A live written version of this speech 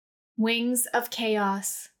Wings of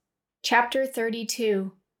Chaos. Chapter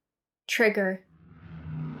 32. Trigger.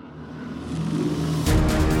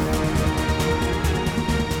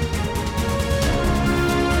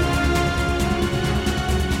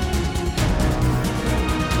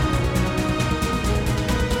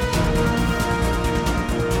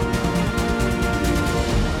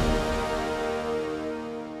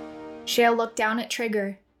 Shale looked down at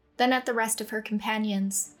Trigger, then at the rest of her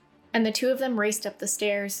companions, and the two of them raced up the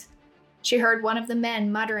stairs. She heard one of the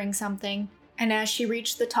men muttering something, and as she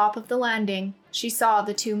reached the top of the landing, she saw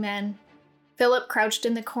the two men. Philip crouched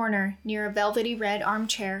in the corner near a velvety red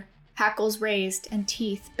armchair, hackles raised and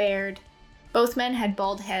teeth bared. Both men had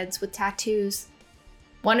bald heads with tattoos.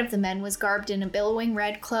 One of the men was garbed in a billowing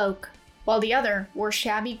red cloak, while the other wore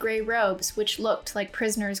shabby gray robes which looked like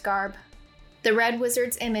prisoner's garb. The Red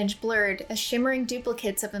Wizard's image blurred as shimmering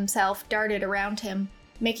duplicates of himself darted around him,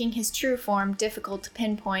 making his true form difficult to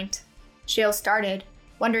pinpoint. Shale started,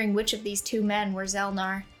 wondering which of these two men were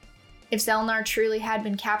Zelnar. If Zelnar truly had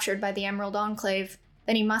been captured by the Emerald Enclave,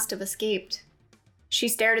 then he must have escaped. She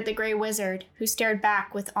stared at the Grey Wizard, who stared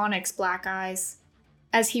back with onyx black eyes.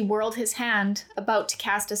 As he whirled his hand, about to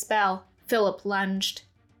cast a spell, Philip lunged,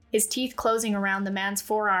 his teeth closing around the man's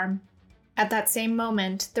forearm. At that same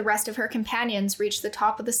moment, the rest of her companions reached the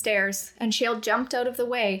top of the stairs, and Shale jumped out of the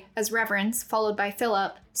way as Reverence, followed by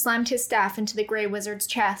Philip, slammed his staff into the Grey Wizard's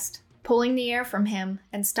chest, pulling the air from him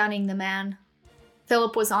and stunning the man.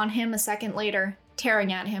 Philip was on him a second later,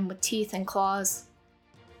 tearing at him with teeth and claws.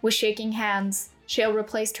 With shaking hands, Shale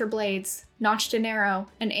replaced her blades, notched an arrow,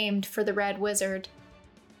 and aimed for the Red Wizard.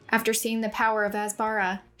 After seeing the power of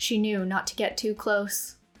Asbara, she knew not to get too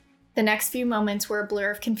close. The next few moments were a blur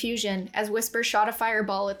of confusion as Whisper shot a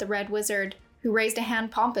fireball at the Red Wizard, who raised a hand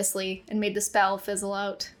pompously and made the spell fizzle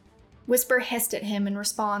out. Whisper hissed at him in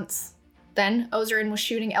response. Then Ozarin was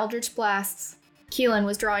shooting eldritch blasts. Keelan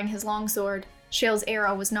was drawing his longsword. Shale's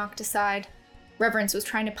arrow was knocked aside. Reverence was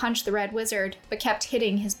trying to punch the Red Wizard, but kept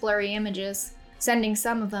hitting his blurry images, sending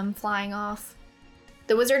some of them flying off.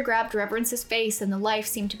 The wizard grabbed Reverence's face and the life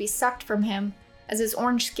seemed to be sucked from him as his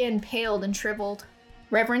orange skin paled and shriveled.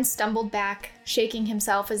 Reverence stumbled back, shaking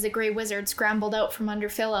himself as the Grey Wizard scrambled out from under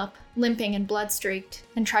Philip, limping and blood-streaked,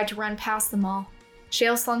 and tried to run past them all.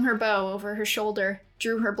 Shale slung her bow over her shoulder,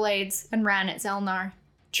 drew her blades, and ran at Zelnar.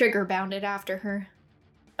 Trigger bounded after her.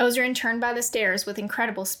 Ozarin turned by the stairs with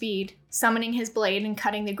incredible speed, summoning his blade and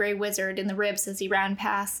cutting the Grey Wizard in the ribs as he ran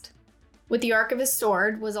past. With the arc of his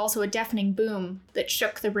sword was also a deafening boom that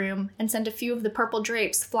shook the room and sent a few of the purple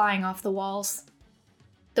drapes flying off the walls.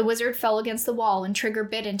 The wizard fell against the wall and Trigger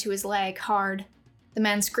bit into his leg hard. The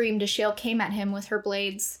man screamed as Shale came at him with her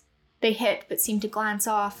blades. They hit but seemed to glance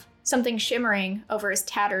off, something shimmering over his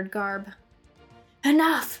tattered garb.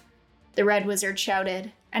 "Enough!" the Red Wizard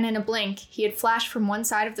shouted, and in a blink he had flashed from one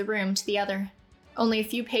side of the room to the other, only a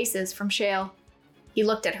few paces from Shale. He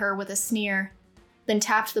looked at her with a sneer, then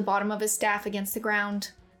tapped the bottom of his staff against the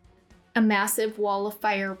ground. A massive wall of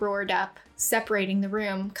fire roared up, separating the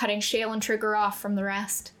room, cutting Shale and Trigger off from the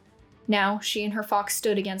rest. Now she and her fox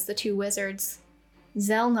stood against the two wizards.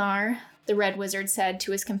 "Zelnar," the Red Wizard said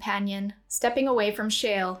to his companion, stepping away from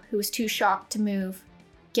Shale, who was too shocked to move.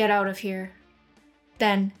 "Get out of here."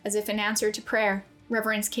 Then, as if in answer to prayer,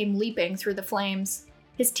 Reverence came leaping through the flames,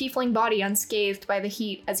 his tiefling body unscathed by the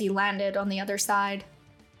heat as he landed on the other side.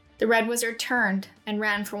 The Red Wizard turned and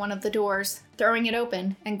ran for one of the doors, throwing it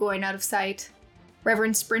open and going out of sight.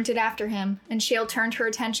 Reverence sprinted after him, and Shale turned her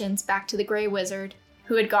attentions back to the Grey Wizard,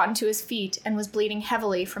 who had gotten to his feet and was bleeding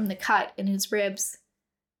heavily from the cut in his ribs.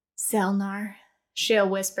 "Zelnar," Shale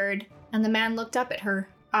whispered, and the man looked up at her,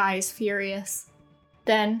 eyes furious.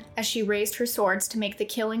 Then, as she raised her swords to make the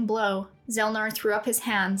killing blow, Zelnar threw up his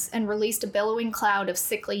hands and released a billowing cloud of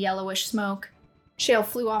sickly yellowish smoke. Shale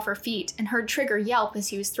flew off her feet and heard Trigger yelp as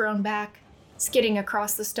he was thrown back, skidding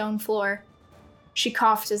across the stone floor. She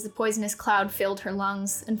coughed as the poisonous cloud filled her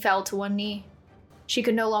lungs and fell to one knee. She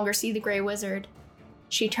could no longer see the Grey Wizard.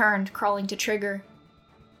 She turned, crawling to Trigger.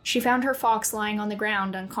 She found her fox lying on the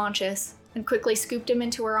ground, unconscious, and quickly scooped him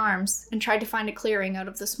into her arms and tried to find a clearing out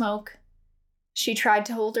of the smoke. She tried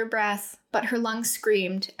to hold her breath, but her lungs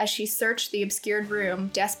screamed as she searched the obscured room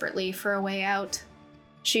desperately for a way out.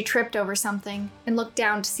 She tripped over something and looked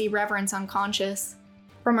down to see Reverence unconscious.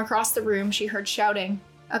 From across the room she heard shouting,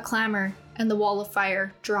 a clamor, and the wall of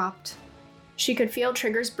fire dropped. She could feel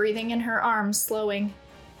Trigger's breathing in her arms slowing.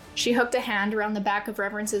 She hooked a hand around the back of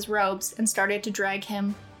Reverence's robes and started to drag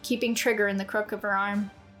him, keeping Trigger in the crook of her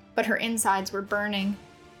arm, but her insides were burning.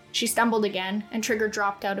 She stumbled again, and Trigger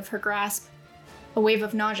dropped out of her grasp. A wave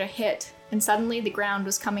of nausea hit, and suddenly the ground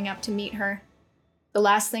was coming up to meet her. The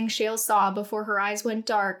last thing Shale saw before her eyes went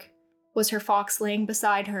dark was her fox laying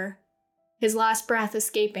beside her, his last breath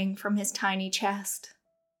escaping from his tiny chest.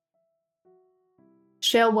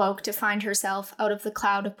 Shale woke to find herself out of the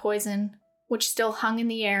cloud of poison, which still hung in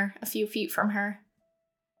the air a few feet from her.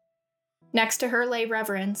 Next to her lay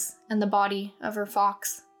Reverence and the body of her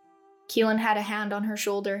fox. Keelan had a hand on her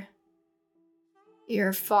shoulder.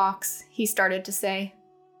 "Your fox," he started to say.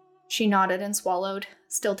 She nodded and swallowed,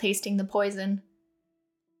 still tasting the poison.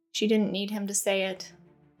 She didn't need him to say it.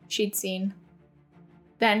 She'd seen.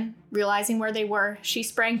 Then, realizing where they were, she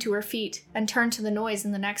sprang to her feet and turned to the noise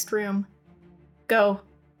in the next room. "Go,"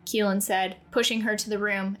 Keelan said, pushing her to the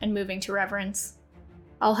room and moving to Reverence.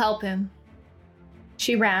 "I'll help him."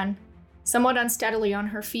 She ran, somewhat unsteadily on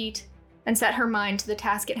her feet, and set her mind to the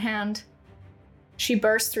task at hand. She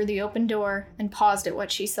burst through the open door and paused at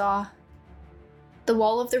what she saw. The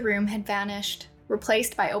wall of the room had vanished,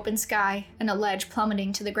 replaced by open sky and a ledge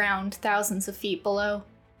plummeting to the ground thousands of feet below.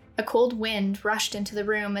 A cold wind rushed into the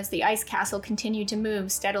room as the ice castle continued to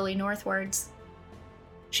move steadily northwards.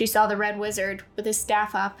 She saw the Red Wizard, with his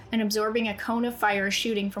staff up and absorbing a cone of fire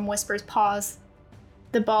shooting from Whisper's paws.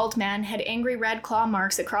 The bald man had angry red claw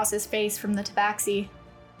marks across his face from the tabaxi.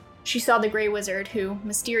 She saw the Grey Wizard, who,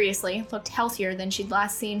 mysteriously, looked healthier than she'd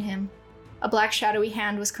last seen him. A black shadowy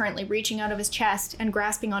hand was currently reaching out of his chest and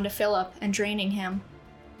grasping onto Philip and draining him.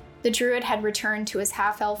 The druid had returned to his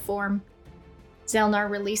half-elf form. Zelnar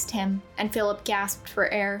released him, and Philip gasped for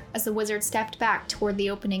air as the wizard stepped back toward the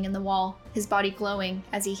opening in the wall, his body glowing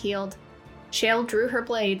as he healed. Shale drew her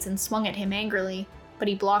blades and swung at him angrily, but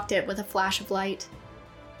he blocked it with a flash of light.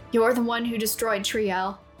 "You're the one who destroyed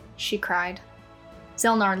Triel," she cried.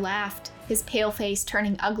 Zelnar laughed, his pale face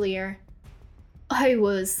turning uglier. "I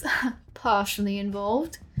was partially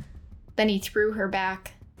involved." Then he threw her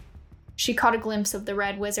back. She caught a glimpse of the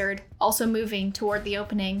Red Wizard, also moving toward the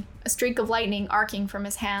opening, a streak of lightning arcing from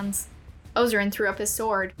his hands. Ozerin threw up his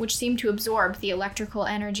sword, which seemed to absorb the electrical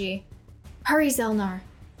energy. "Hurry, Zelnar,"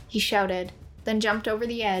 he shouted, then jumped over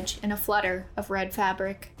the edge in a flutter of red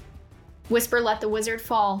fabric. Whisper let the wizard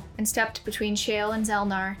fall and stepped between Shale and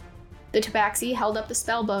Zelnar. The tabaxi held up the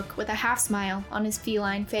spellbook with a half-smile on his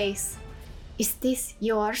feline face. "Is this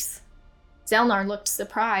yours?" Zelnar looked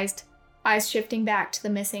surprised, eyes shifting back to the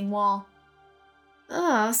missing wall.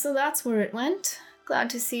 "Ah, so that's where it went. Glad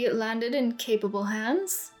to see it landed in capable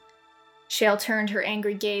hands." Shale turned her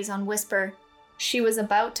angry gaze on Whisper. She was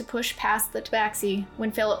about to push past the tabaxi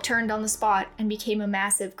when Philip turned on the spot and became a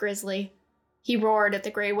massive grizzly. He roared at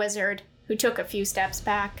the Grey Wizard, who took a few steps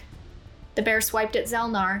back. The bear swiped at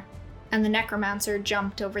Zelnar, and the necromancer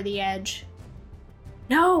jumped over the edge.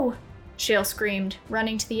 "No!" Shale screamed,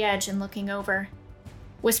 running to the edge and looking over.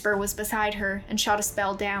 Whisper was beside her and shot a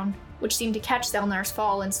spell down, which seemed to catch Zelnar's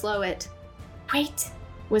fall and slow it. "Wait!"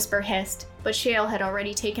 Whisper hissed, but Shale had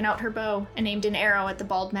already taken out her bow and aimed an arrow at the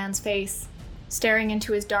bald man's face, staring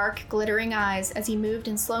into his dark, glittering eyes as he moved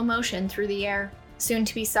in slow motion through the air, soon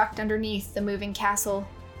to be sucked underneath the moving castle.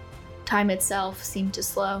 Time itself seemed to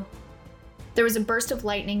slow. There was a burst of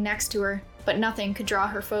lightning next to her, but nothing could draw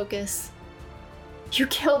her focus. "You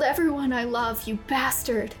killed everyone I love, you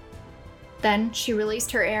bastard!" Then she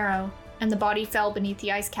released her arrow, and the body fell beneath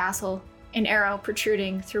the ice castle, an arrow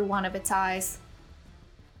protruding through one of its eyes.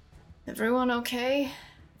 "Everyone okay?"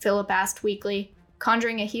 Philip asked weakly,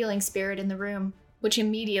 conjuring a healing spirit in the room, which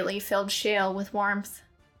immediately filled Shale with warmth.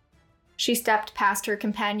 She stepped past her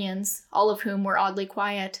companions, all of whom were oddly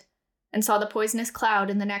quiet, and saw the poisonous cloud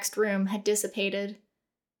in the next room had dissipated.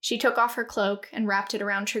 She took off her cloak and wrapped it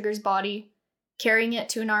around Trigger's body, carrying it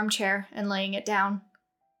to an armchair and laying it down.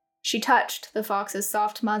 She touched the fox's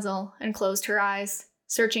soft muzzle and closed her eyes,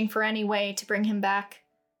 searching for any way to bring him back.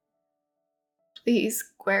 "Please,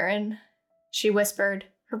 Gweren," she whispered,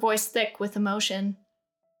 her voice thick with emotion.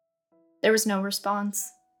 There was no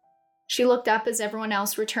response. She looked up as everyone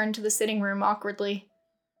else returned to the sitting room awkwardly.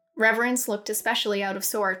 Reverence looked especially out of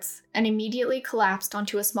sorts, and immediately collapsed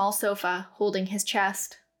onto a small sofa, holding his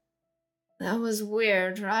chest. "That was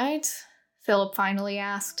weird, right?" Philip finally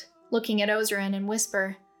asked, looking at Ozerin and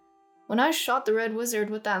Whisper. "When I shot the Red Wizard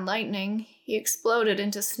with that lightning, he exploded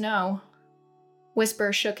into snow."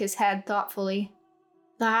 Whisper shook his head thoughtfully.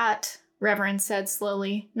 "That," Reverence said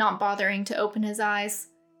slowly, not bothering to open his eyes,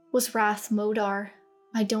 "was Rath Modar.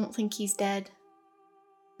 I don't think he's dead."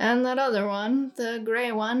 "And that other one, the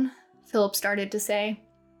grey one," Philip started to say.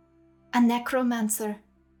 "A necromancer,"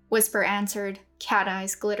 Whisper answered, cat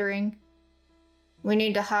eyes glittering. "We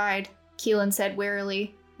need to hide," Keelan said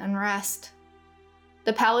wearily, "and rest."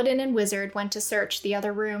 The paladin and wizard went to search the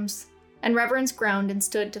other rooms, and Reverence groaned and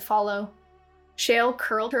stood to follow. Shale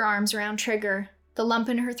curled her arms around Trigger, the lump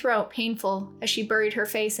in her throat painful as she buried her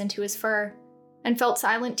face into his fur and felt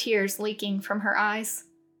silent tears leaking from her eyes.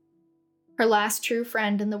 Her last true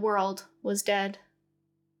friend in the world was dead.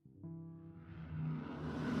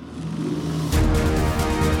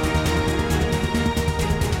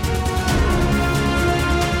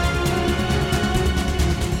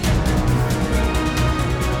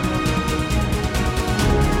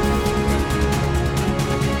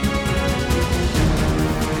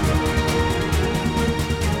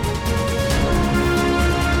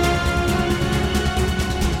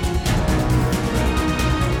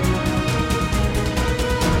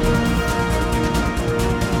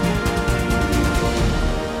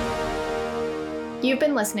 You've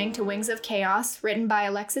been listening to Wings of Chaos, written by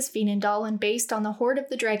Alexis Veenendahl and based on the Horde of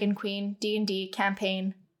the Dragon Queen D&D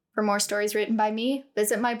campaign. For more stories written by me,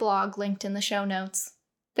 visit my blog linked in the show notes.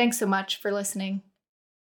 Thanks so much for listening.